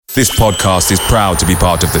This podcast is proud to be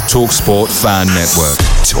part of the TalkSport Fan Network.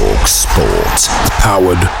 TalkSport.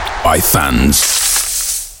 Powered by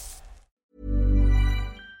fans.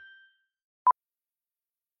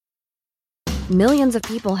 Millions of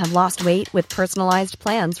people have lost weight with personalized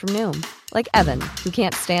plans from Noom. Like Evan, who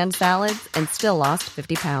can't stand salads and still lost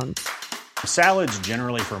 50 pounds. Salads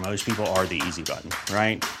generally for most people are the easy button,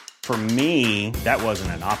 right? For me, that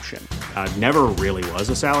wasn't an option. I never really was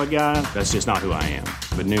a salad guy. That's just not who I am.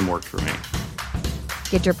 But Noom worked for me.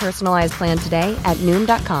 Get your personalized plan today at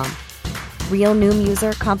Noom.com. Real Noom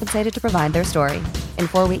user compensated to provide their story. In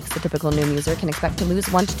 4 weeks, the typical Noom user can expect to lose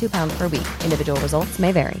 1 to 2 pounds per week. Individual results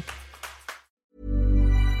may vary.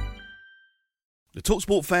 The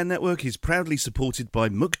TalkSport Fan Network is proudly supported by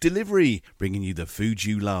McDelivery, bringing you the food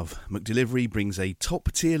you love. McDelivery brings a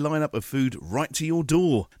top-tier lineup of food right to your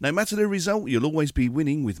door. No matter the result, you'll always be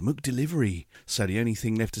winning with McDelivery. So the only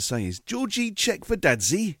thing left to say is, Georgie, check for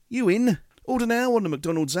Dadsy. You in? Order now on the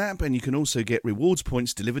McDonald's app, and you can also get rewards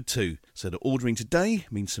points delivered too. So that ordering today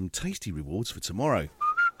means some tasty rewards for tomorrow.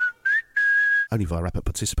 Only via app at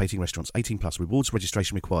participating restaurants. 18 plus. Rewards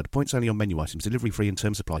registration required. Points only on menu items. Delivery free and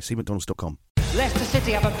terms apply. See mcdonalds.com. Leicester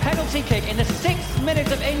City have a penalty kick in the 6th minute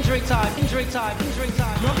of injury time. Knockout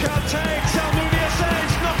takes, Almunia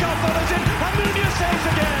saves, knockout follows in, Almunia saves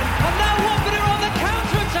again. And now Watford are on the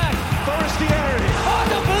counter-attack. Forestieri. Oh, I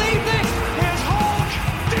don't believe this. Here's Hawk.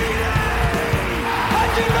 Deeney. I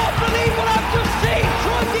do not believe what I've just seen.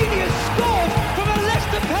 Troy Deeney has scored from a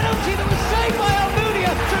Leicester penalty that was saved by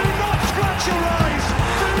Almunia. Do not scratch your eyes.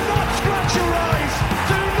 Do not scratch your eyes.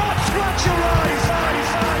 Do not scratch your eyes.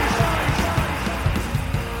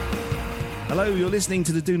 Hello, you're listening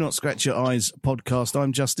to the Do Not Scratch Your Eyes podcast.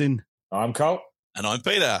 I'm Justin. I'm Cole. And I'm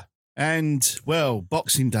Peter. And, well,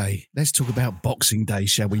 Boxing Day. Let's talk about Boxing Day,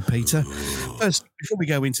 shall we, Peter? First, before we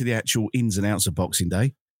go into the actual ins and outs of Boxing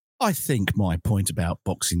Day, I think my point about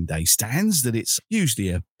Boxing Day stands, that it's usually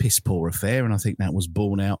a piss-poor affair, and I think that was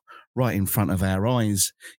borne out right in front of our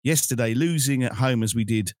eyes. Yesterday, losing at home as we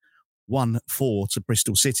did 1-4 to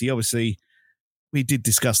Bristol City. Obviously, we did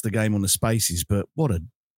discuss the game on the Spaces, but what a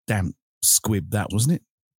damn squib that, wasn't it?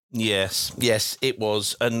 Yes, it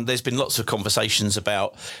was. And there's been lots of conversations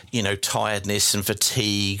about, tiredness and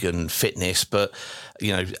fatigue and fitness. But,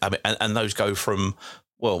 and those go from,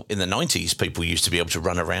 well, in the 90s, people used to be able to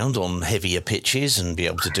run around on heavier pitches and be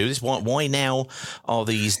able to do this. Why now are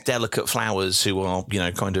these delicate flowers who are,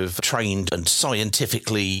 kind of trained and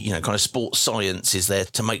scientifically, kind of sports science is there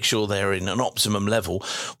to make sure they're in an optimum level?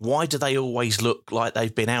 Why do they always look like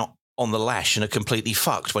they've been out on the lash and are completely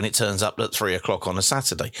fucked when it turns up at 3 o'clock on a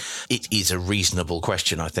Saturday? It is a reasonable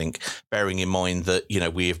question, I think, bearing in mind that,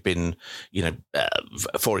 we have been,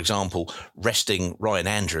 for example, resting Ryan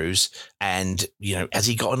Andrews and, has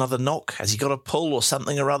he got another knock? Has he got a pull or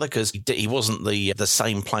something or other? Because he wasn't the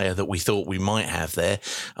same player that we thought we might have there.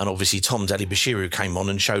 And obviously Tom Daley-Bashiru came on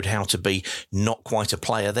and showed how to be not quite a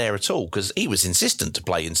player there at all, because he was insistent to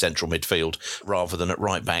play in central midfield rather than at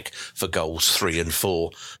right back for goals 3 and 4.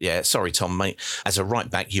 Yeah, sorry, Tom, mate. As a right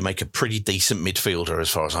back, you make a pretty decent midfielder as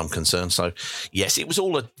far as I'm concerned. So, yes, it was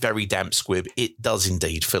all a very damp squib. It does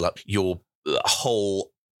indeed fill up your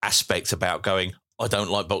whole aspect about going, I don't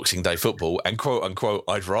like Boxing Day football, and quote unquote,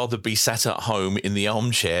 I'd rather be sat at home in the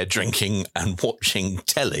armchair drinking and watching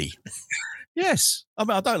telly. Yes. I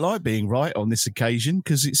mean, I don't like being right on this occasion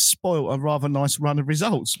because it's spoiled a rather nice run of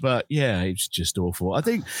results. But yeah, it's just awful. I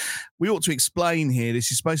think we ought to explain here,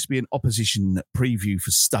 this is supposed to be an opposition preview for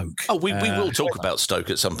Stoke. Oh, we will talk about Stoke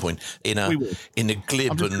at some point in a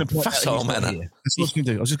glib and facile manner. That's what I was going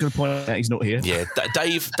to do. I was just going to point out he's not here. Yeah,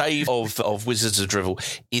 Dave of Wizards of Drivel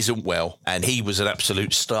isn't well, and he was an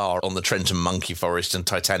absolute star on the Trenton Monkey Forest and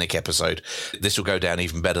Titanic episode. This will go down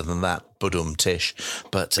even better than that. Budum tish.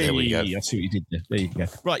 But there we go. I see what you did there. There you go.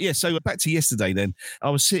 Right, yeah, so back to yesterday then.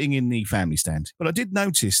 I was sitting in the family stand, but I did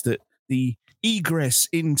notice that the egress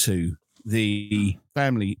into the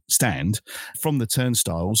family stand from the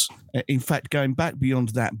turnstiles, in fact, going back beyond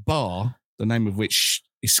that bar, the name of which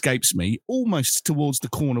escapes me, almost towards the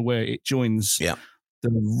corner where it joins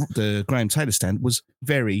the Graham Taylor stand, was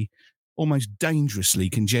almost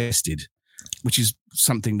dangerously congested, which is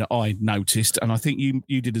something that I noticed, and I think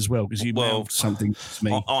you did as well, because you mailed something to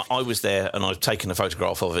me. I was there, and I've taken a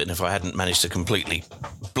photograph of it, and if I hadn't managed to completely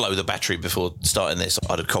blow the battery before starting this,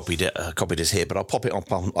 I'd have copied it here, but I'll pop it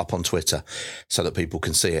up on Twitter so that people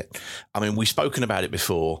can see it. I mean, we've spoken about it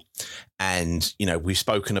before, and, we've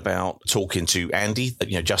spoken about talking to Andy.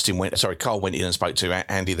 Carl went in and spoke to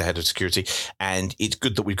Andy, the head of security, and it's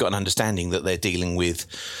good that we've got an understanding that they're dealing with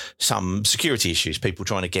some security issues, people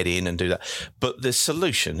trying to get in and do that. But the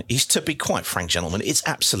solution is, to be quite frank, gentlemen, it's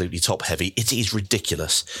absolutely top heavy. It is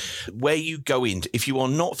ridiculous. Where you go in, if you are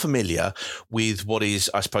not familiar with what is,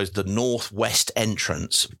 I suppose, the northwest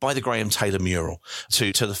entrance by the Graham Taylor mural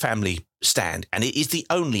to the family stand, and it is the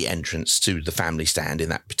only entrance to the family stand in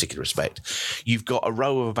that particular respect. You've got a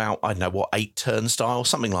row of about, 8 turnstiles,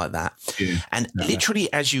 something like that. Yeah. And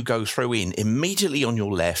literally as you go through in, immediately on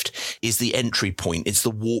your left is the entry point. It's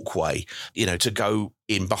the walkway, to go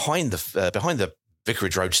in behind the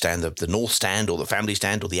Vicarage Road stand, the North stand or the family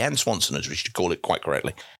stand or the Anne Swanson, as we should call it quite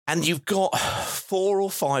correctly. And you've got 4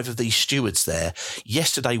 or 5 of these stewards there.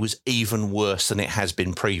 Yesterday was even worse than it has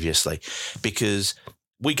been previously, because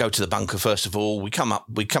we go to the bunker first of all. We come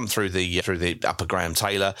through the upper Graham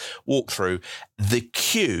Taylor, walk through the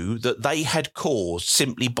queue that they had caused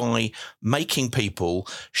simply by making people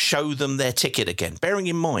show them their ticket again. Bearing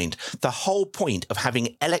in mind, the whole point of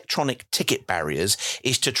having electronic ticket barriers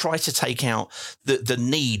is to try to take out the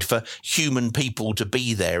need for human people to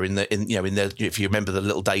be there if you remember the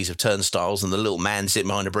little days of turnstiles and the little man sitting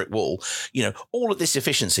behind a brick wall, all of this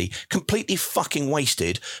efficiency completely fucking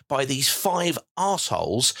wasted by these 5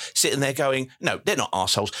 arseholes sitting there going, no, they're not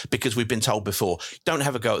arseholes, because we've been told before, don't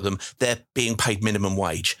have a go at them. They're being paid minimum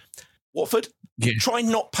wage. Watford, try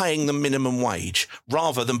not paying them minimum wage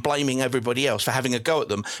rather than blaming everybody else for having a go at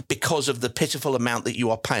them because of the pitiful amount that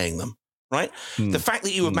you are paying them. Right? The fact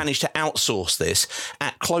that you have managed to outsource this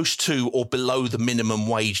at close to or below the minimum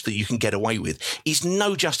wage that you can get away with is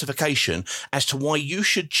no justification as to why you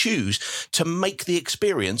should choose to make the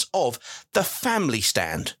experience of the family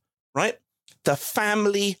stand, right? The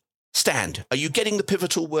family stand. Are you getting the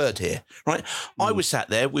pivotal word here? Right? I was sat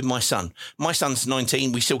there with my son. My son's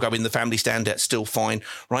 19. We still go in the family stand. That's still fine.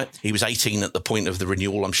 Right? He was 18 at the point of the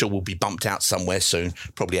renewal. I'm sure we'll be bumped out somewhere soon,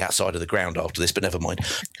 probably outside of the ground after this, but never mind.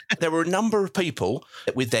 There were a number of people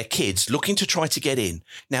with their kids looking to try to get in.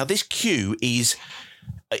 Now, this queue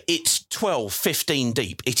it's 12, 15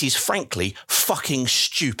 deep. It is frankly fucking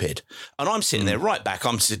stupid. And I'm sitting there right back.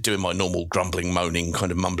 I'm doing my normal grumbling, moaning,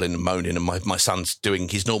 kind of mumbling and moaning. And my son's doing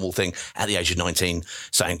his normal thing at the age of 19,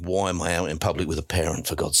 saying, why am I out in public with a parent,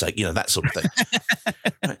 for God's sake? That sort of thing.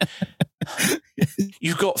 Right.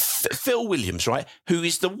 You've got Phil Williams, right, who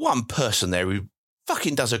is the one person there who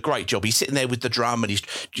fucking does a great job. He's sitting there with the drum and he's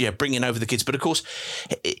bringing over the kids. But of course,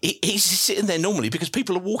 he's sitting there normally because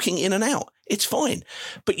people are walking in and out. It's fine.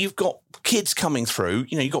 But you've got kids coming through.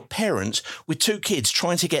 You've got parents with 2 kids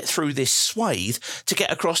trying to get through this swathe to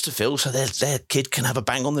get across to Phil so their kid can have a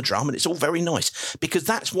bang on the drum. And it's all very nice because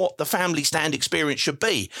that's what the family stand experience should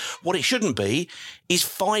be. What it shouldn't be is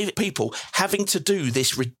 5 people having to do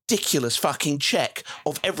this ridiculous fucking check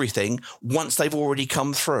of everything once they've already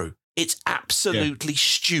come through. It's absolutely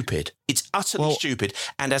stupid. It's utterly stupid.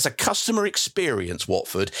 And as a customer experience,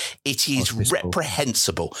 Watford, it is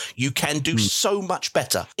reprehensible. You can do so much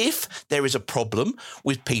better. If there is a problem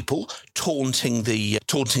with people taunting the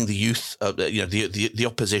youth, the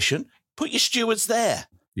opposition, put your stewards there.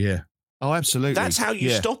 Yeah. Oh, absolutely. That's how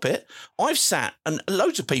you stop it. I've sat, and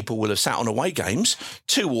loads of people will have sat on away games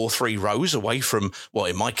 2 or 3 rows away from, well,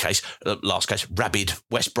 in my case, last case, rabid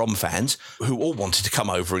West Brom fans who all wanted to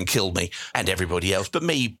come over and kill me and everybody else. But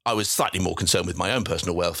me, I was slightly more concerned with my own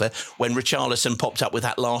personal welfare when Richarlison popped up with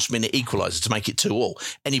that last-minute equaliser to make it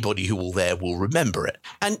 2-2. Anybody who will there will remember it.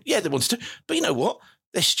 And, yeah, they wanted to. But you know what?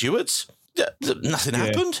 They're stewards. Nothing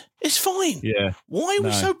happened. It's fine. Yeah. Why are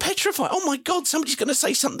we so petrified? Oh my God, somebody's going to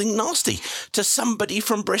say something nasty to somebody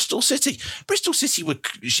from Bristol City. Bristol City were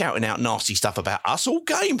shouting out nasty stuff about us all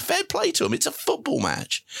game. Fair play to them. It's a football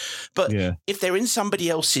match. But if they're in somebody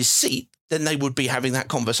else's seat, then they would be having that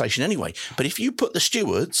conversation anyway. But if you put the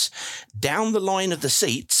stewards down the line of the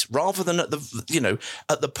seats rather than at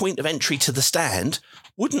the point of entry to the stand,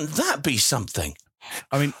 wouldn't that be something?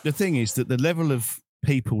 I mean, the thing is that the level of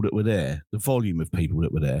people that were there, the volume of people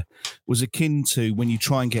that were there, was akin to when you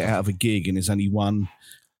try and get out of a gig and there's only one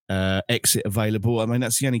exit available. I mean,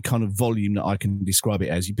 that's the only kind of volume that I can describe it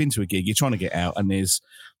as. You've been to a gig, you're trying to get out, and there's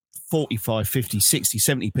 45, 50, 60,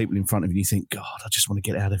 70 people in front of you, and you think, God, I just want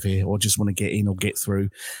to get out of here, or I just want to get in or get through.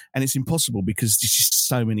 And it's impossible because there's just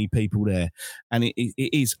so many people there. And it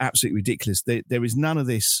is absolutely ridiculous. There is none of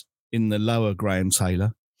this in the lower Graham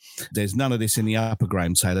Taylor. There's none of this in the upper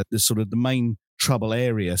Graham Taylor. The main trouble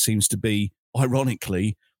area seems to be,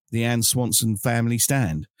 ironically, the Anne Swanson family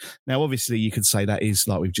stand. Now, obviously, you could say that is,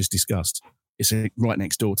 like we've just discussed, it's right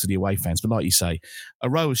next door to the away fans. But like you say, a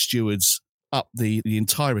row of stewards up the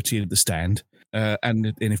entirety of the stand.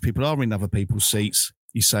 And if people are in other people's seats,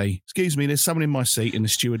 you say, excuse me, there's someone in my seat, and the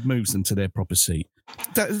steward moves them to their proper seat.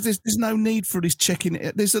 There's no need for this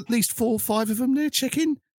check-in. There's at least 4 or 5 of them there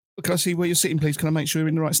check-in. Can I see where you're sitting, please? Can I make sure you're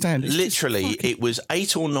in the right stand? Literally, it was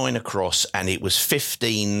 8 or 9 across and it was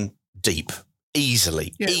 15 deep.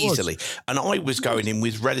 Easily. And I was going in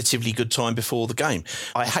with relatively good time before the game.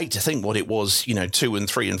 I hate to think what it was, 2 and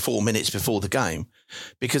 3 and 4 minutes before the game,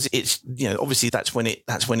 because it's, obviously that's when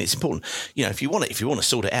it's important. If you want to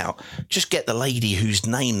sort it out, just get the lady whose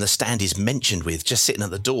name the stand is mentioned with, just sitting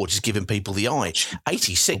at the door, just giving people the eye.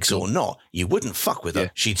 86 or not, you wouldn't fuck with her. Yeah.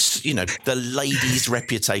 She'd, the lady's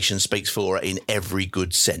reputation speaks for her in every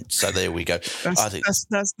good sense. So there we go.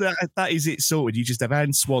 That is it sorted. You just have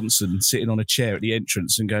Anne Swanson sitting on a chair at the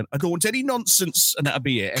entrance and going, I don't want any nonsense, and that'll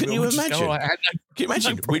be it. Can you imagine? Can you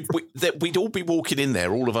imagine? We'd all be walking in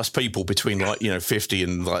there, all of us people between 50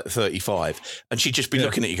 and 35, and she'd just be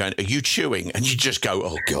looking at you going, are you chewing? And you'd just go,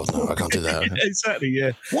 oh God, no, I can't do that. Exactly,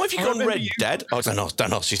 yeah. Why have you gone red, Dad? I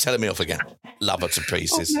don't know. She's telling me off again. Love her to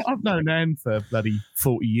pieces. I've known Anne for bloody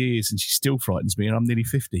 40 years and she still frightens me, and I'm nearly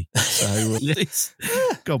 50. So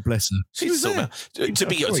God bless her. She's to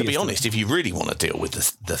be honest, if you really want to deal with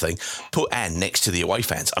the thing, put Anne next to the away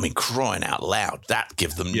fans. I mean, crying out loud, that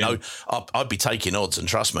give them no. I'd be taking odds, and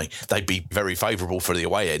trust me, they'd be very favourable for the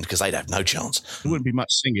away end because they'd have no chance. There wouldn't be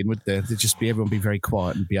much singing, would there? There'd just be everyone be very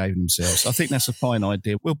quiet and behaving themselves. I think that's a fine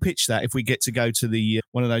idea. We'll pitch that if we get to go to the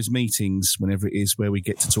one of those meetings, whenever it is, where we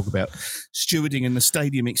get to talk about stewarding and the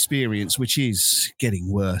stadium experience, which is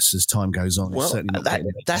getting worse as time goes on. Well,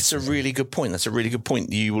 that's a really good point. That's a really good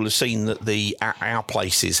point. You will have seen that our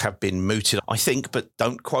places have been mooted, I think, but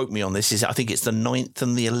don't quote me on this. I think it's the 9th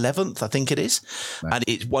and the 11th, I think it is. Right. And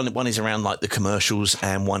it's one is around like the commercials,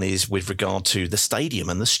 and one is with regard to the stadium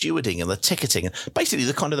and the stewarding and the ticketing, and basically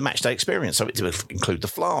the kind of the match day experience. So it will include the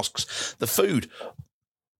flasks, the food.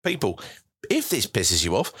 People, if this pisses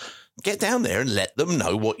you off, get down there and let them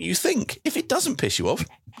know what you think. If it doesn't piss you off,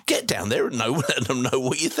 get down there and let them know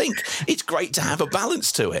what you think. It's great to have a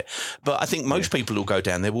balance to it. But I think most people who go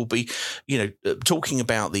down there will be, talking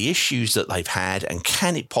about the issues that they've had and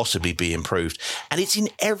can it possibly be improved. And it's in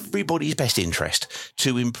everybody's best interest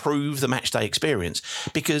to improve the match day experience,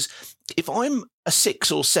 because if I'm a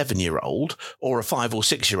 6 or 7 year old or a 5 or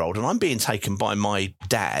 6 year old and I'm being taken by my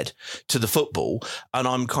dad to the football and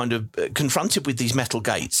I'm kind of confronted with these metal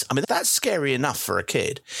gates, I mean, that's scary enough for a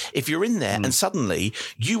kid. If you're in there and suddenly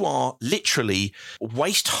you are literally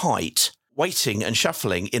waist height waiting and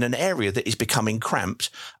shuffling in an area that is becoming cramped.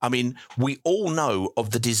 I mean, we all know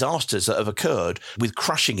of the disasters that have occurred with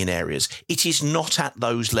crushing in areas. It is not at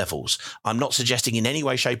those levels. I'm not suggesting in any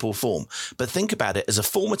way, shape or form, but think about it as a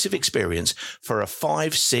formative experience for a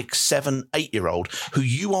 5, 6, 7, 8-year-old who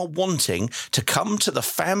you are wanting to come to the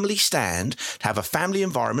family stand, to have a family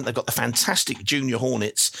environment. They've got the fantastic Junior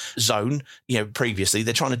Hornets zone, previously.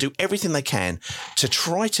 They're trying to do everything they can to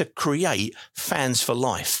try to create fans for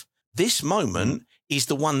life. This moment is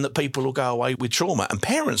the one that people will go away with trauma, and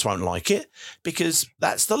parents won't like it because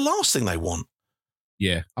that's the last thing they want.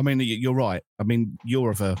 Yeah. I mean, you're right. I mean,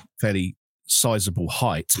 you're of a fairly sizable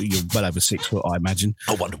height. You're well over 6 foot, I imagine.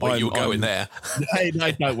 I wonder where you were going there. Hey, no,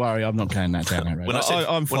 don't worry. I'm not going down that road.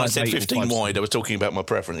 When I said 15 wide, I was talking about my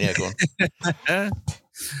preference. Yeah, go on.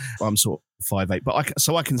 I'm sort of 5'8", but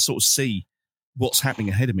I can sort of see what's happening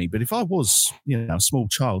ahead of me. But if I was, a small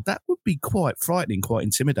child, that would be quite frightening, quite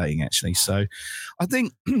intimidating, actually. So I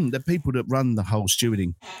think the people that run the whole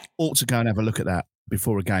stewarding ought to go and have a look at that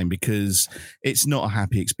before a game, because it's not a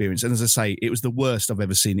happy experience. And as I say, it was the worst I've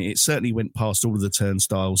ever seen it. It certainly went past all of the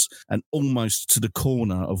turnstiles and almost to the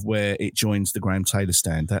corner of where it joins the Graham Taylor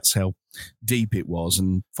stand. That's how deep it was,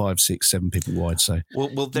 and 5, 6, 7 people wide. So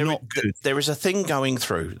there is a thing going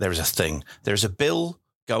through. There is a bill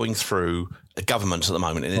going through the government at the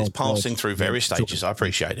moment, and it's passing through various stages. I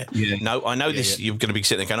appreciate it. Yeah. No, I know this. You're going to be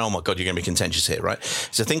sitting there going, "Oh my God, you're going to be contentious here," right?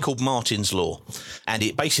 It's a thing called Martin's Law, and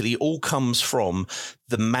it basically all comes from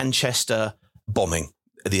the Manchester bombing,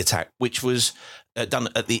 the attack, which was done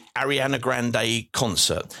at the Ariana Grande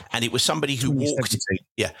concert, and it was somebody who walked.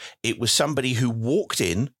 Yeah, it was somebody who walked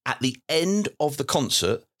in at the end of the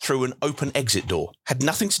concert through an open exit door. Had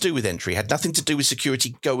nothing to do with entry, had nothing to do with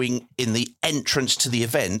security going in the entrance to the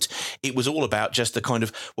event. It was all about just the kind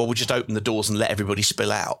of, well, we'll just open the doors and let everybody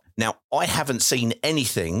spill out. Now, I haven't seen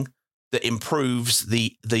anything that improves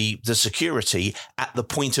the security at the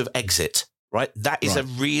point of exit, right? That is a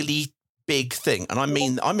really big thing. And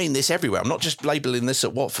I mean this everywhere. I'm not just labelling this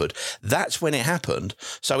at Watford. That's when it happened.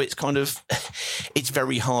 So it's kind of, it's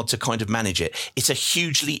very hard to kind of manage it. It's a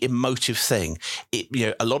hugely emotive thing.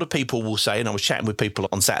 A lot of people will say, and I was chatting with people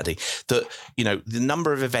on Saturday, that, the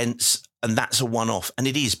number of events, and that's a one-off. And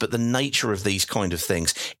it is, but the nature of these kind of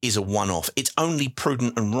things is a one-off. It's only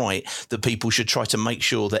prudent and right that people should try to make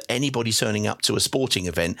sure that anybody turning up to a sporting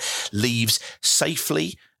event leaves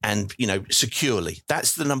safely and, securely.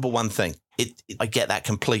 That's the number one thing. I get that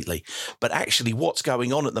completely. But actually what's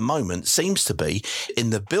going on at the moment seems to be, in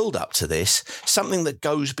the build-up to this, something that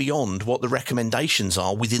goes beyond what the recommendations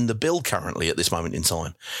are within the bill currently at this moment in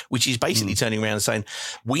time, which is basically turning around and saying,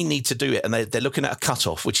 we need to do it. And they're looking at a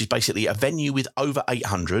cut-off, which is basically a venue with over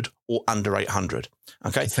 800 or under 800.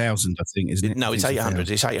 Okay. 1,000, I think, isn't it? No, it's 800.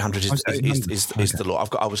 It's 800 is the law.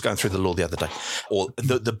 I was going through the law the other day, or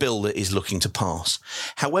the bill that is looking to pass.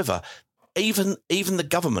 However, even the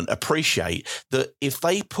government appreciate that if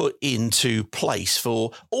they put into place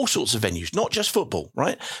for all sorts of venues, not just football,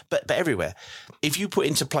 right, but everywhere, if you put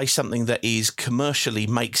into place something that is commercially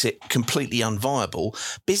makes it completely unviable,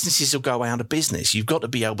 businesses will go out of business. You've got to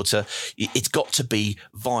be able to, it's got to be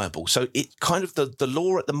viable. So it kind of the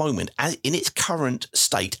law at the moment, as in its current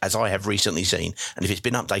state, as I have recently seen, and if it's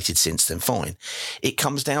been updated since, then fine. It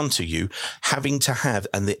comes down to you having to have,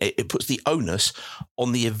 and it puts the onus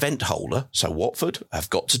on the event holder. So Watford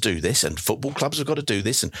have got to do this, and football clubs have got to do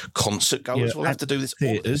this, and concert goers will have to do this.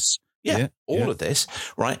 Theatres. All of this,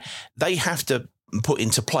 right? They have to put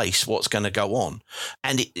into place what's going to go on,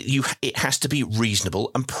 and it has to be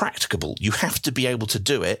reasonable and practicable. You have to be able to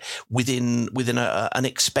do it within an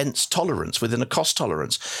expense tolerance, within a cost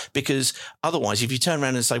tolerance, because otherwise, if you turn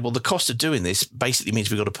around and say, well, the cost of doing this basically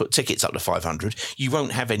means we've got to put tickets up to 500, you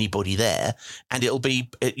won't have anybody there, and it'll be,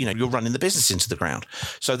 you're running the business into the ground.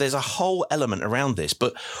 So there's a whole element around this,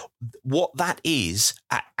 but what that is,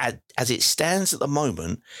 as it stands at the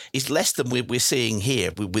moment, is less than we're seeing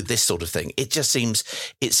here with this sort of thing. It just seems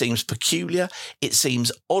peculiar, it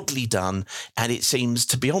seems oddly done, and it seems,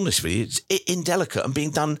 to be honest with you, it's indelicate and being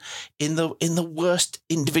done in the worst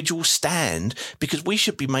individual stand, because we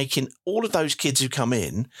should be making all of those kids who come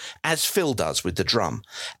in, as Phil does with the drum,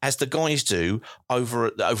 as the guys do over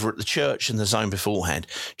at the church and the zone beforehand,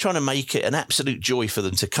 trying to make it an absolute joy for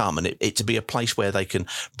them to come, and it to be a place where they can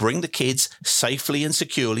bring the kids safely and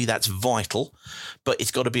securely. That's vital, but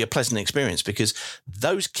it's got to be a pleasant experience, because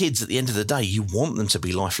those kids at the end of the day, you want them to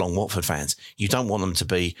be lifelong Watford fans. You don't want them to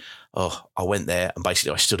be, oh, I went there and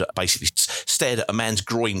basically stared at a man's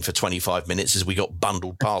groin for 25 minutes as we got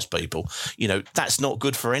bundled past people. That's not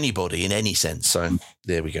good for anybody in any sense. So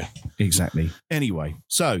there we go. Exactly. Anyway,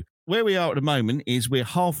 so where we are at the moment is we're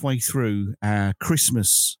halfway through our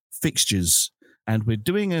Christmas fixtures, and we're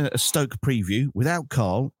doing a Stoke preview without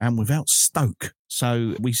Carl and without Stoke.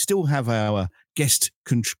 So we still have our guest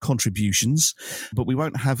contributions, but we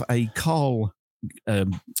won't have a Carl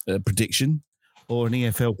prediction or an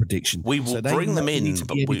EFL prediction. We will bring them in,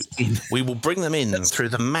 but we will bring them in through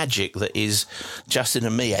the magic that is Justin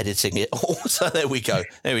and me editing it all. So there we go.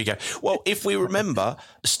 Well, if we remember,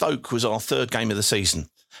 Stoke was our third game of the season.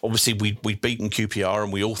 Obviously, we'd beaten QPR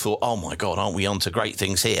and we all thought, oh, my God, aren't we on to great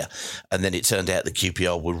things here? And then it turned out that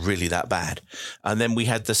QPR were really that bad. And then we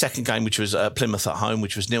had the second game, which was Plymouth at home,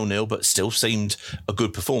 which was 0-0, but still seemed a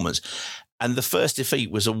good performance. And the first defeat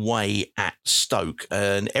was away at Stoke,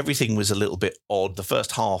 and everything was a little bit odd. The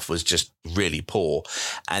first half was just really poor,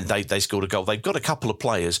 and they scored a goal. They've got a couple of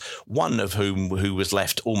players, one of who was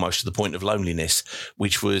left almost to the point of loneliness,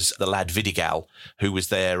 which was the lad Vidigal, who was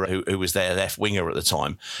their left winger at the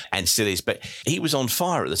time, and still is. But he was on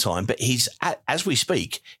fire at the time. But as we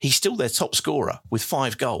speak, he's still their top scorer with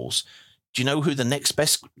 5 goals. Do you know who the next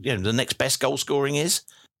best goal scoring is?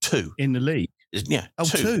 2 in the league. Yeah,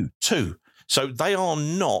 oh, 2. So they are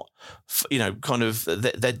not,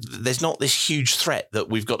 there's not this huge threat that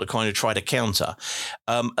we've got to kind of try to counter.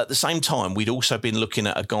 At the same time, we'd also been looking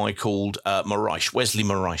at a guy called Wesley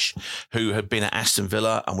Moraes, who had been at Aston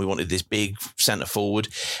Villa, and we wanted this big centre forward.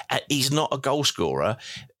 He's not a goal scorer.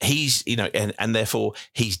 He's, and therefore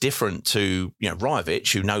he's different to,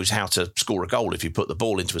 Rajovic, who knows how to score a goal if you put the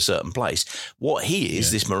ball into a certain place. What he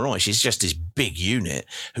is, this Moraes, is just this big unit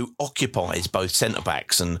who occupies both centre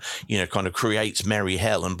backs and, kind of creates merry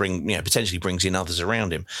hell and potentially brings in others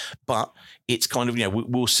around him. But it's kind of,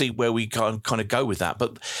 we'll see where we kind of go with that.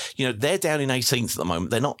 But, they're down in 18th at the moment.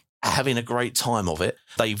 They're not having a great time of it.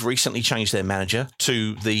 They've recently changed their manager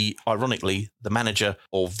to ironically, the manager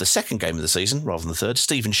of the second game of the season rather than the third,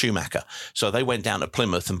 Stephen Schumacher. So they went down to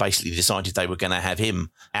Plymouth and basically decided they were going to have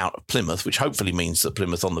him out of Plymouth, which hopefully means that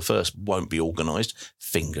Plymouth on the first won't be organised.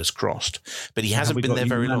 Fingers crossed. But he hasn't been there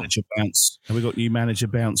very long. Have we got new manager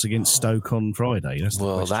bounce against Stoke on Friday?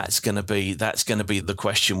 That's going to be the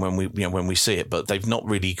question when we see it. But they've not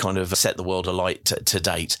really kind of set the world alight to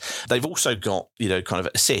date. They've also got kind of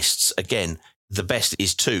assists. Again, the best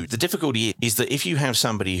is 2. The difficulty is that if you have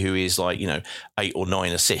somebody who is 8 or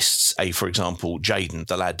 9 assists, for example, Jaden,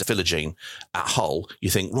 the lad Philogene at Hull, you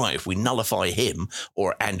think, right, if we nullify him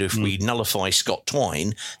and if we nullify Scott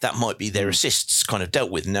Twine, that might be their assists kind of dealt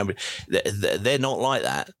with. No, they're not like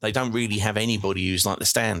that. They don't really have anybody who's like the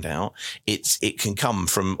standout. It can come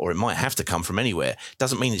from, or it might have to come from anywhere.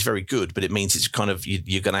 Doesn't mean it's very good, but it means it's kind of,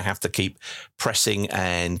 you're going to have to keep pressing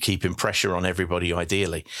and keeping pressure on everybody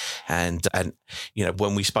ideally. And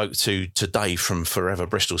when we spoke to Dave from Forever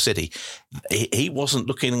Bristol City, he wasn't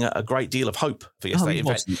looking at a great deal of hope for yesterday. In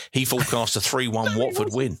fact, he forecast a 3-1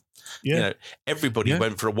 Watford win. Yeah. Everybody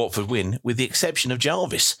went for a Watford win, with the exception of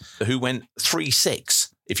Jarvis, who went 3-6.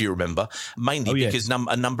 If you remember, mainly because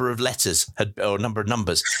a number of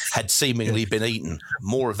numbers had seemingly been eaten.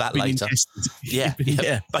 More of that later.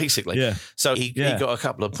 Basically. Yeah. So he got a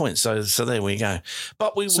couple of points. So there we go.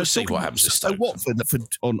 But we will see what happens. So Watford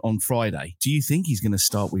on Friday, do you think he's going to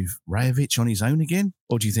start with Rajovic on his own again?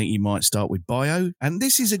 Or do you think he might start with Bio? And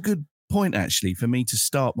this is a good point, actually, for me to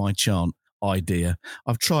start my chant idea.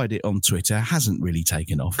 I've tried it on Twitter, hasn't really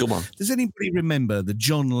taken off. Come on. Does anybody remember the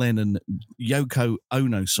John Lennon Yoko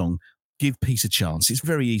Ono song, Give Peace a Chance? It's a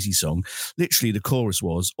very easy song. Literally, the chorus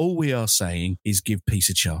was, all we are saying is give peace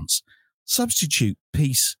a chance. Substitute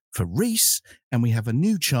peace for Reece, and we have a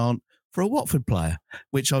new chant for a Watford player,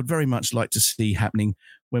 which I'd very much like to see happening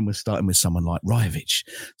when we're starting with someone like Rajovic.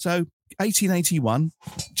 So 1881,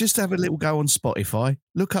 just have a little go on Spotify,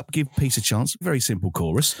 look up Give Peace a Chance, very simple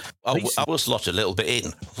chorus. I will slot a little bit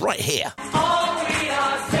in right here. All we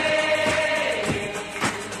are saying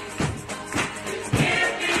is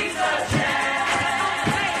give peace a chance.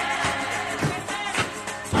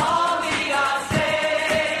 All we are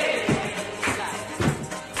saying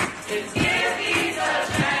is give peace a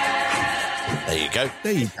chance.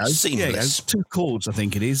 There you go. Seamless. 2 chords, I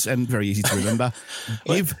think it is, and very easy to remember.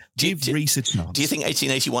 Give Reece a chance. Do you think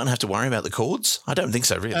 1881 have to worry about the chords? I don't think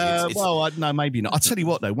so, really. No, maybe not. I'll tell you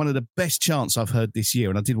what, though, one of the best chants I've heard this year,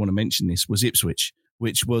 and I did want to mention this, was Ipswich,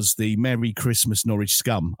 which was the Merry Christmas Norwich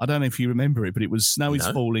Scum. I don't know if you remember it, but it was Snow is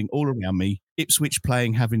Falling all around me, Ipswich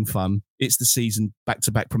playing, having fun. It's the season,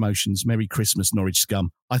 back-to-back promotions, Merry Christmas Norwich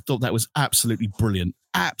Scum. I thought that was absolutely brilliant.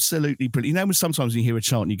 Absolutely brilliant. You know, sometimes you hear a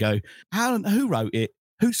chant and you go, who wrote it?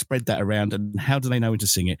 Who spread that around, and how do they know when to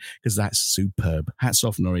sing it? Because that's superb. Hats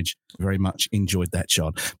off, Norwich. Very much enjoyed that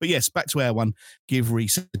chant. But yes, back to our one. Give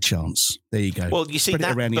Reece a chance. There you go. Well, you see,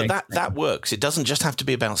 that works. It doesn't just have to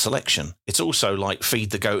be about selection. It's also like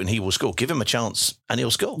feed the goat and he will score. Give him a chance and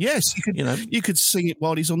he'll score. Yes, you could sing it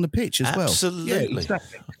while he's on the pitch as well. Absolutely. Yeah,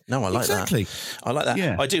 exactly. No, I like that. I like that.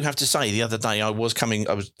 Yeah. I do have to say, the other day I was coming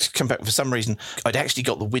back for some reason. I'd actually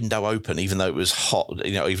got the window open, even though it was hot,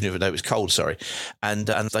 even though it was cold,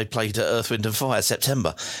 and they played Earth, Wind and Fire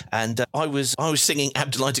September, and I was singing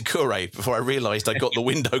Abdoulaye Doucouré before I realised I got the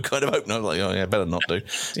window kind of open. I was like, oh yeah, better not do.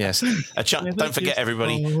 Yes, a chant. Don't forget,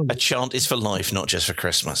 everybody, a chant is for life, not just for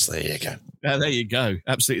Christmas. There you go. There you go.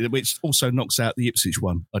 Absolutely, which also knocks out the Ipswich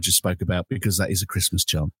one I just spoke about, because that is a Christmas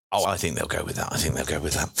chant. Oh, I think they'll go with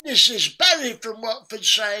that. This is Barry from Watford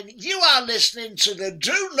saying you are listening to the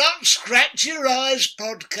Do Not Scratch Your Eyes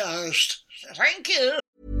podcast. Thank you.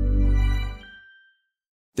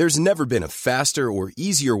 There's never been a faster or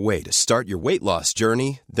easier way to start your weight loss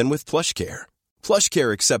journey than with PlushCare.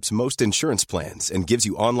 PlushCare accepts most insurance plans and gives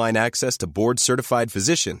you online access to board-certified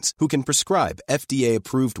physicians who can prescribe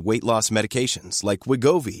FDA-approved weight loss medications like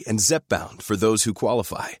Wegovy and Zepbound for those who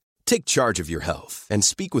qualify. Take charge of your health and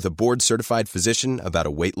speak with a board-certified physician about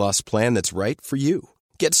a weight loss plan that's right for you.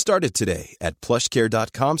 Get started today at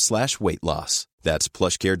plushcare.com/weight loss. That's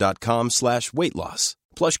plushcare.com/weight loss.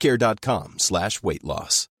 plushcare.com/weight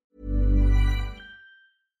loss.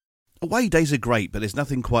 Away days are great, but there's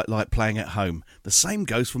nothing quite like playing at home. The same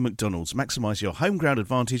goes for McDonald's. Maximise your home ground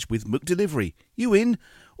advantage with McDelivery. You in?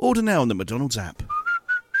 Order now on the McDonald's app.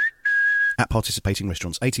 At participating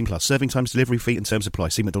restaurants, 18 plus. Serving times, delivery fee and terms apply.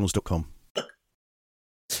 See mcdonalds.com.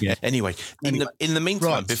 Yeah. Anyway, in the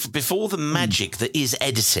meantime, before the magic that is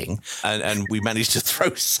editing, and we managed to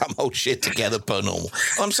throw some old shit together per normal.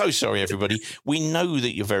 I'm so sorry, everybody. We know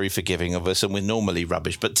that you're very forgiving of us, and we're normally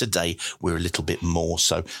rubbish, but today we're a little bit more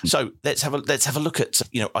so. So let's have a look at.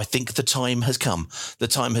 I think the time has come. The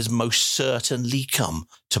time has most certainly come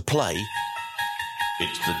to play.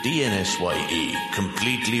 It's the DNSYE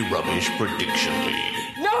Completely Rubbish Prediction League.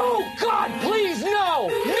 No! God, please, no!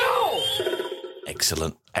 No!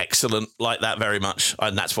 Excellent. Like that very much.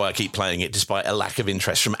 And that's why I keep playing it, despite a lack of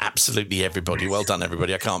interest from absolutely everybody. Well done,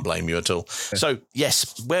 everybody. I can't blame you at all. So,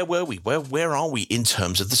 yes, where were we? Where are we in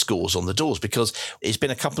terms of the scores on the doors? Because it's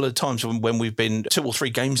been a couple of times when we've been 2 or 3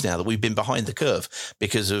 games now that we've been behind the curve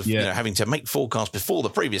because of having to make forecasts before the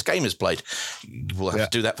previous game is played. We'll have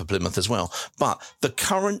to do that for Plymouth as well. But the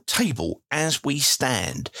current table, as we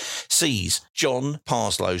stand, sees John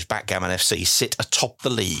Parslow's Backgammon FC sit atop the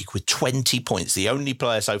league with 20 points, the only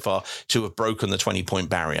player so far to have broken the 20-point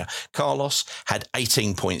barrier. Carlos had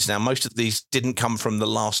 18 points. Now, most of these didn't come from the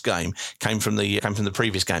last game, came from the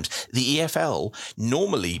previous games. The EFL,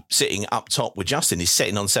 normally sitting up top with Justin, is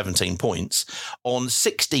sitting on 17 points. On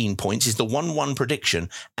 16 points is the 1-1 prediction,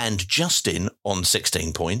 and Justin on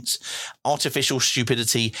 16 points. Artificial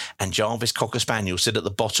Stupidity and Jarvis Cocker Spaniel sit at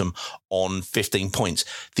the bottom on 15 points.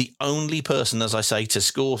 The only person, as I say, to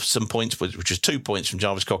score some points, which was 2 points from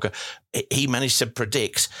Jarvis Cocker, he managed to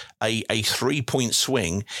predict a 3-point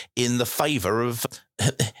swing in the favour of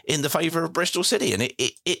Bristol City, and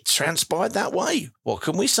it transpired that way. What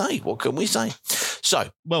can we say? So,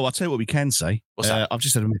 well, I'll tell you what we can say. What's that? I've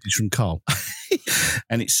just had a message from Carl,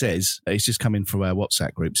 and it says, it's just come in from our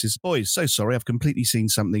WhatsApp group. It says, boys, so sorry, I've completely seen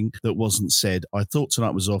something that wasn't said. I thought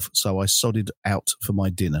tonight was off, so I sodded out for my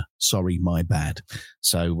dinner. Sorry, my bad.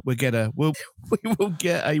 So we will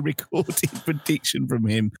get a recorded prediction from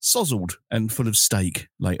him, sozzled and full of steak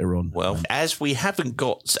later on. Well, as we haven't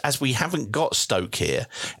got Stoke here,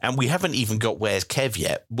 and we haven't even got Where's Kev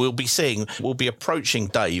yet, we'll be approaching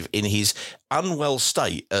Dave in his unwell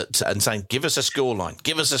state and saying, give us a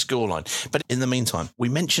scoreline. But in the meantime, we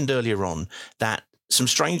mentioned earlier on that some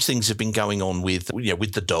strange things have been going on with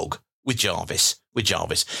the dog, with Jarvis.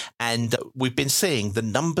 And we've been seeing the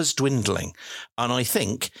numbers dwindling. And I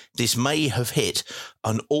think this may have hit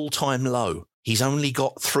an all-time low. He's only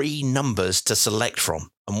got 3 numbers to select from.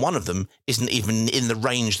 And one of them isn't even in the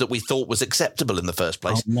range that we thought was acceptable in the first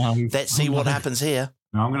place. Oh, no. Let's see what happens here.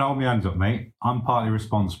 Now, I'm going to hold my hands up, mate. I'm partly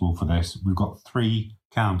responsible for this. We've got 3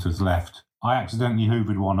 counters left. I accidentally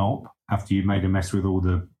hoovered one up after you made a mess with all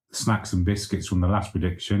the snacks and biscuits from the last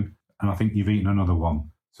prediction, and I think you've eaten another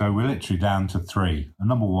one. So we're literally down to 3, a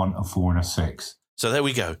number 1, a 4 and a 6. So there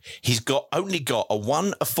we go. He's only got a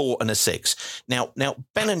 1, a 4 and a 6. Now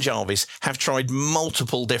Ben and Jarvis have tried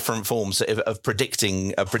multiple different forms of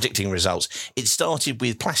predicting results. It started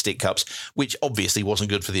with plastic cups, which obviously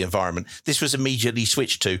wasn't good for the environment. This was immediately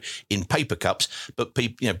switched to in paper cups, but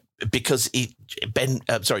people, because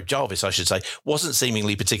Jarvis, I should say, wasn't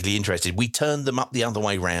seemingly particularly interested. We turned them up the other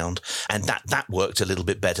way round, and that worked a little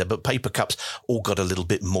bit better. But paper cups all got a little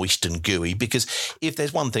bit moist and gooey, because if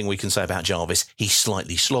there's one thing we can say about Jarvis, he's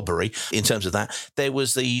slightly slobbery in terms of that. There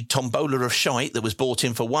was the tombola of shite that was bought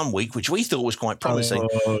in for 1 week, which we thought was quite promising,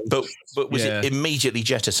 but was immediately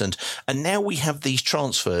jettisoned. And now we have these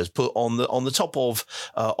transfers put on the top of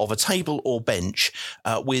a table or bench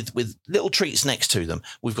with little treats next to them.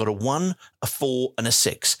 We've got a 1, a 4 and a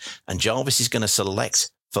 6, and Jarvis is going to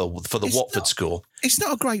select for the Watford score. It's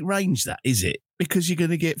not a great range, that, is it? Because you're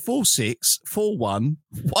going to get 4-6, 4-1,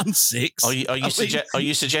 1-6. Are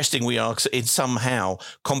you suggesting we are in somehow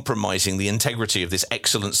compromising the integrity of this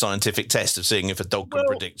excellent scientific test of seeing if a dog can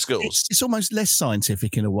predict scores? It's almost less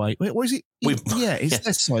scientific in a way. What is it? It's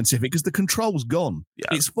less scientific because the control's gone. Yeah.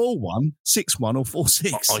 It's 4-1, 6-1 or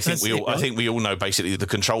 4-6. I think we all know basically the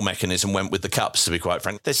control mechanism went with the cups, to be quite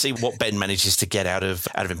frank. Let's see what Ben manages to get out of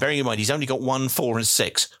him. Bearing in mind he's only got 1, 4 and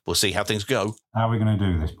 6. We'll see how things go. How are we going to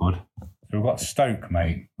do this, bud? So we've got Stoke,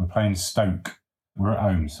 mate. We're playing Stoke. We're at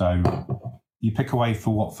home, so you pick away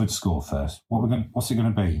for Watford's score first. What's it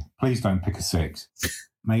going to be? Please don't pick a 6.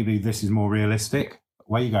 Maybe this is more realistic.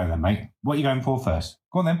 Where you go then, mate? What are you going for first?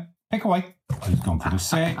 Go on then. Pick away. Oh, he's gone for the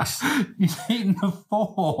 6. He's hitting the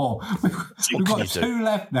 4. We've got 2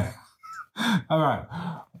 left now. All right.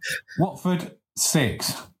 Watford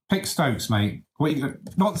 6. Pick Stokes, mate. What you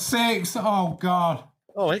got? Not 6. Oh God.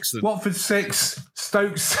 Oh, excellent. Watford 6,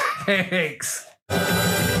 Stoke 6.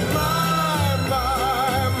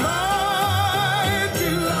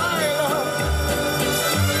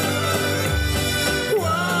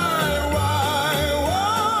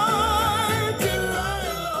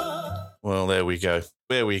 Well, there we go.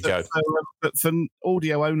 There we go. But for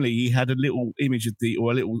audio only, he had a little image of a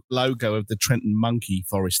little logo of the Trenton monkey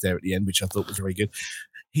forest there at the end, which I thought was very good.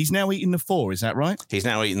 He's now eating the 4, is that right? He's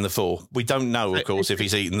now eating the 4. We don't know, of course, if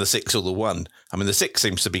he's eaten the 6 or the 1. I mean, the 6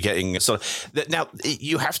 seems to be getting... Now,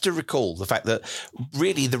 you have to recall the fact that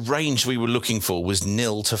really the range we were looking for was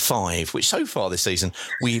 0 to 5, which so far this season,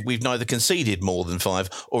 we've neither conceded more than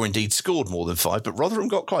 5 or indeed scored more than 5, but Rotherham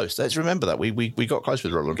got close. Let's remember that. We got close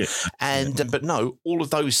with Rotherham. But no, all of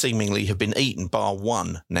those seemingly have been eaten, bar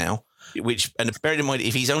 1 now. And bear in mind,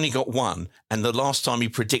 if he's only got 1, and the last time he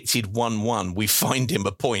predicted 1-1, we fined him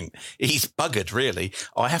a point. He's buggered, really.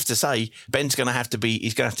 I have to say, Ben's going to have to be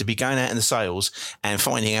going out in the sales and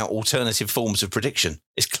finding out alternative forms of prediction.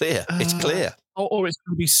 It's clear. It's clear. Or it's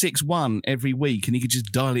going to be 6-1 every week, and he could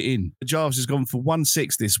just dial it in. Jarvis has gone for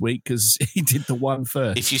 1-6 this week because he did the 1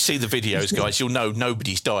 first. If you see the videos, guys, you'll know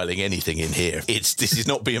nobody's dialing anything in here. This is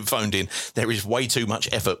not being phoned in. There is way too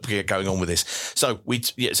much effort going on with this. So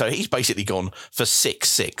he's basically gone for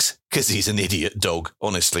 6-6 because he's an idiot dog.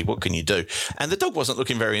 Honestly, what can you do? And the dog wasn't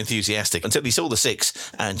looking very enthusiastic until he saw the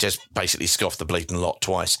 6 and just basically scoffed the bleeding lot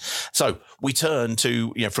twice. So we turn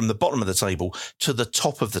to from the bottom of the table to the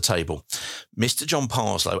top of the table. Mr. John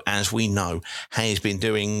Parslow, as we know, has been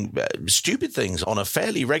doing stupid things on a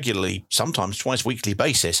fairly regularly, sometimes twice weekly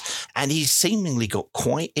basis, and he's seemingly got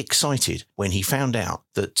quite excited when he found out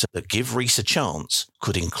that Give Reece a Chance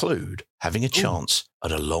could include having a chance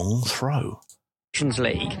at a long throw.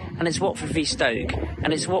 League, and it's Watford v Stoke,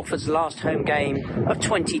 and it's Watford's last home game of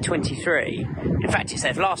 2023. In fact, it's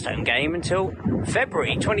their last home game until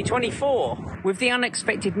February 2024. With the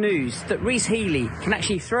unexpected news that Reece Healey can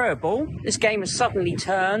actually throw a ball, this game has suddenly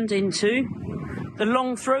turned into the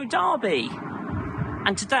long throw derby.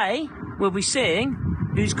 And today, we'll be seeing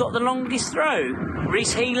who's got the longest throw,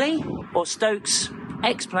 Reece Healey or Stoke's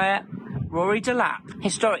ex-player, Rory Delap.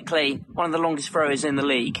 Historically, one of the longest throwers in the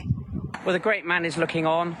league. Well, the great man is looking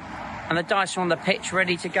on, and the dice are on the pitch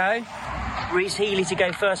ready to go. Reece Healey to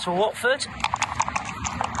go first for Watford.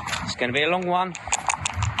 It's going to be a long one.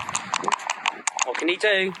 What can he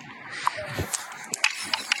do?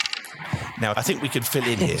 Now, I think we could fill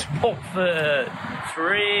in here. Watford,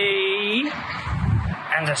 3,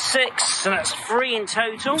 and a 6, and that's 3 in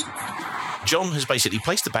total. John has basically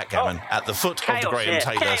placed the backgammon at the foot of the Graham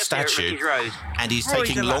Taylor statue, and he's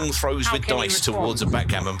taking long throws with dice towards a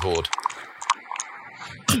backgammon board.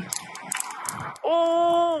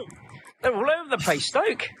 Oh, they're all over the place,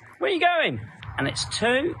 Stoke. Where are you going? And it's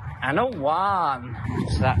 2 and a 1.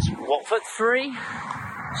 So that's Watford 3,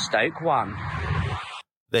 Stoke 1.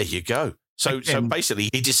 There you go. So basically,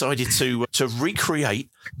 he decided to recreate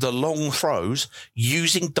the long throws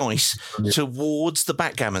using dice towards the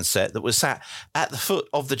backgammon set that was sat at the foot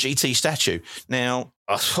of the GT statue. Now,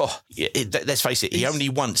 let's face it, only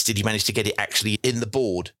once did he manage to get it actually in the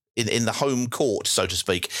board, in the home court, so to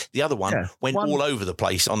speak. The other one went all over the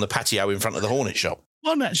place on the patio in front of the Hornet shop.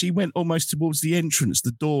 One actually went almost towards the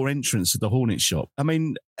door entrance of the Hornet shop. I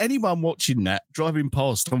mean, anyone watching that, driving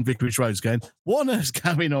past on Vicarage Road going, what on earth's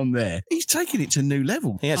going on there? He's taking it to a new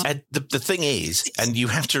level. Yes, and the thing is, and you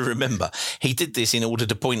have to remember, he did this in order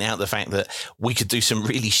to point out the fact that we could do some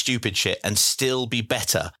really stupid shit and still be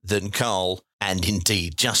better than Carl and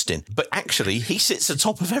indeed Justin. But actually, he sits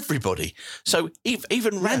atop of everybody. So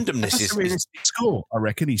even randomness that's a realistic score. I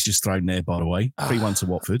reckon he's just thrown there, by the way. 3-1 to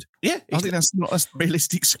Watford. Yeah. I think that's not a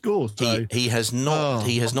realistic score. So. He has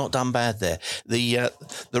not done bad there. The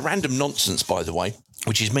random nonsense, by the way,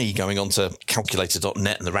 which is me going on to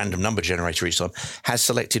calculator.net and the random number generator each time, has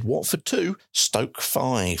selected Watford 2, Stoke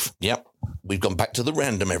 5. Yep. We've gone back to the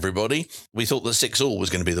random, everybody. We thought that 6-all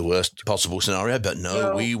was going to be the worst possible scenario, but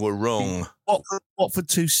no, we were wrong. Watford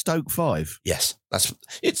 2, Stoke 5? Yes.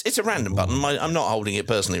 It's a random button. I'm not holding it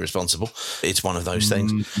personally responsible. It's one of those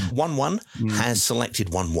things. 1-1 has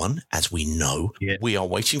selected 1-1, as we know. Yeah. We are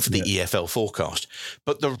waiting for the EFL forecast.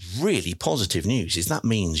 But the really positive news is that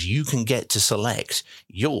means you can get to select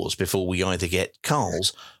yours before we either get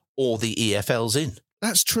Carl's or the EFL's in.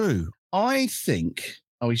 That's true. I think...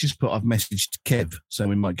 Oh, he's just put, I've messaged Kev, so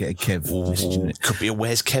we might get a Kev message. Could be a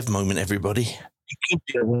Where's Kev moment, everybody. It could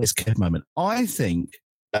be a Where's Kev moment. I think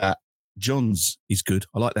John's is good.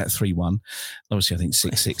 I like that 3-1. Obviously, I think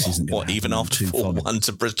 6-6 isn't good. What, even after 4-1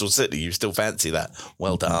 to Bristol City, you still fancy that?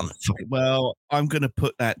 Well done. Well, I'm going to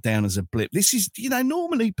put that down as a blip. This is,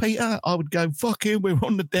 normally, Peter, I would go, fuck it, we're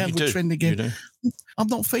on the downward trend again. I'm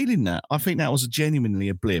not feeling that. I think that was genuinely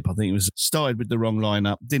a blip. I think it was started with the wrong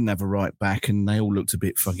lineup, didn't have a right back, and they all looked a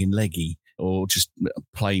bit fucking leggy or just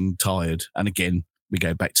plain tired. And again, we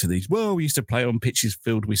go back to these, we used to play on pitches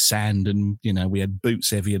filled with sand and, we had boots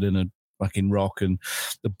heavier than a fucking rock and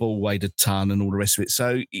the ball weighed a ton and all the rest of it.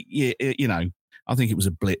 So, yeah, you know, I think it was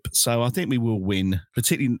a blip. So I think we will win,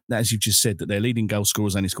 particularly as you've just said, that their leading goal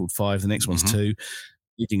scorer's only scored 5. The next one's 2.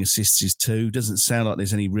 Leading assists is 2. Doesn't sound like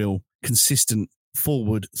there's any real consistent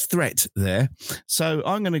forward threat there. So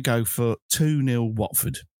I'm going to go for 2-0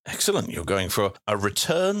 Watford. Excellent. You're going for a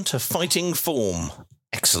return to fighting form.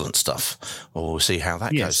 Excellent stuff. Well, we'll see how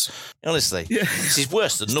that goes. Honestly, this is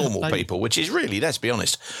worse than normal people, which is really, let's be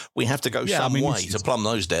honest, we have to go some way to plumb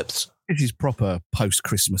those depths. This is proper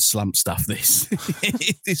post-Christmas slump stuff, this.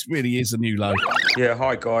 This really is a new low. Yeah,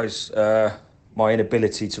 hi guys. My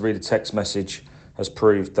inability to read a text message has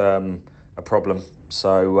proved a problem.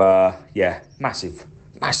 So, massive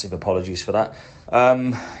apologies for that.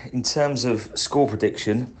 In terms of score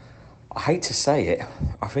prediction, I hate to say it,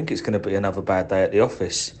 I think it's going to be another bad day at the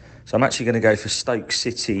office. So I'm actually going to go for Stoke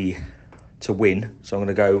City to win. So I'm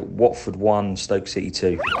going to go Watford 1, Stoke City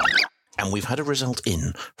 2. And we've had a result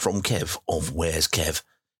in from Kev of Where's Kev?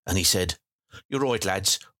 And he said, "You're right,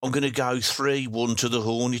 lads. I'm going to go 3-1 to the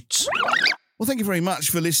Hornets." Well, thank you very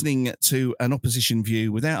much for listening to an opposition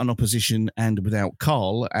view without an opposition and without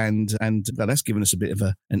Carl. And well, that's given us a bit of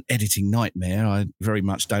an editing nightmare. I very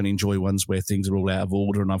much don't enjoy ones where things are all out of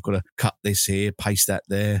order and I've got to cut this here, paste that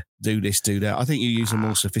there, do this, do that. I think you use a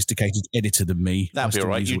more sophisticated editor than me. That'd be all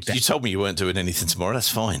right. You told me you weren't doing anything tomorrow. That's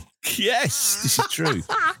fine. Yes, this is true.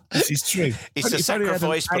 This is true. It's a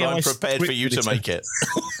sacrifice, but I'm prepared for you to make it.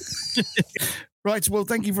 Right, well,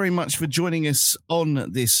 thank you very much for joining us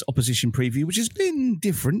on this opposition preview, which has been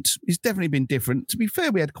different. It's definitely been different. To be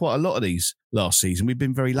fair, we had quite a lot of these last season. We've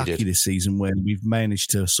been very lucky this season where we've managed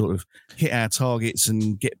to sort of hit our targets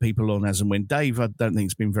and get people on as and when. Dave, I don't think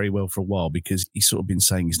it's been very well for a while because he's sort of been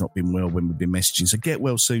saying he's not been well when we've been messaging. So get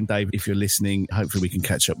well soon, Dave, if you're listening. Hopefully we can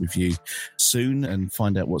catch up with you soon and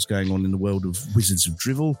find out what's going on in the world of Wizards of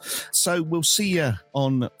Drivel. So we'll see you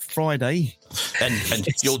on Friday. And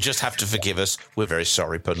you'll just have to forgive us. We're very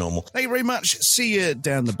sorry, per normal. Thank you very much. See you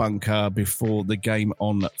down the bunker before the game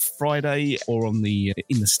on Friday or on the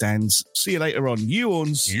in the stands. See you later on.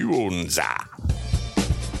 Yuons.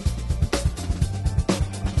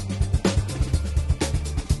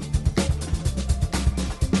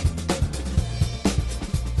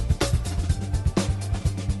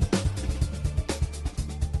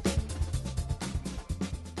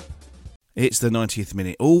 It's the 90th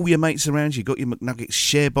minute. All your mates around, you got your McNuggets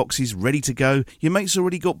share boxes ready to go. Your mates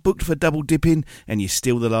already got booked for double dipping, and you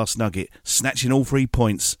steal the last nugget, snatching all 3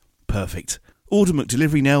 points. Perfect. Order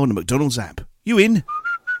McDelivery now on the McDonald's app. You in?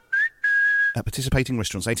 At participating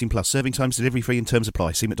restaurants, 18 plus, serving times, delivery free and terms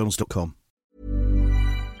apply. See mcdonalds.com.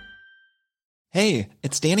 Hey,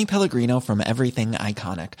 it's Danny Pellegrino from Everything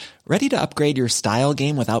Iconic. Ready to upgrade your style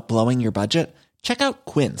game without blowing your budget? Check out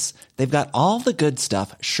Quince. They've got all the good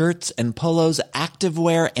stuff, shirts and polos,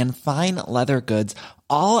 activewear, and fine leather goods,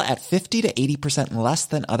 all at 50 to 80% less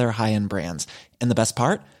than other high-end brands. And the best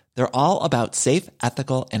part? They're all about safe,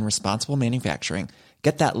 ethical, and responsible manufacturing.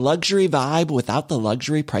 Get that luxury vibe without the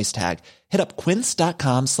luxury price tag. Hit up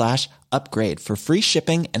quince.com/upgrade for free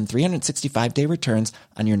shipping and 365-day returns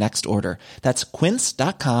on your next order. That's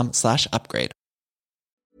quince.com/upgrade.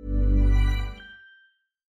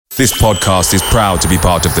 This podcast is proud to be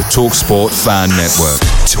part of the TalkSport Fan Network.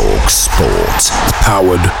 TalkSport.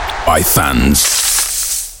 Powered by fans.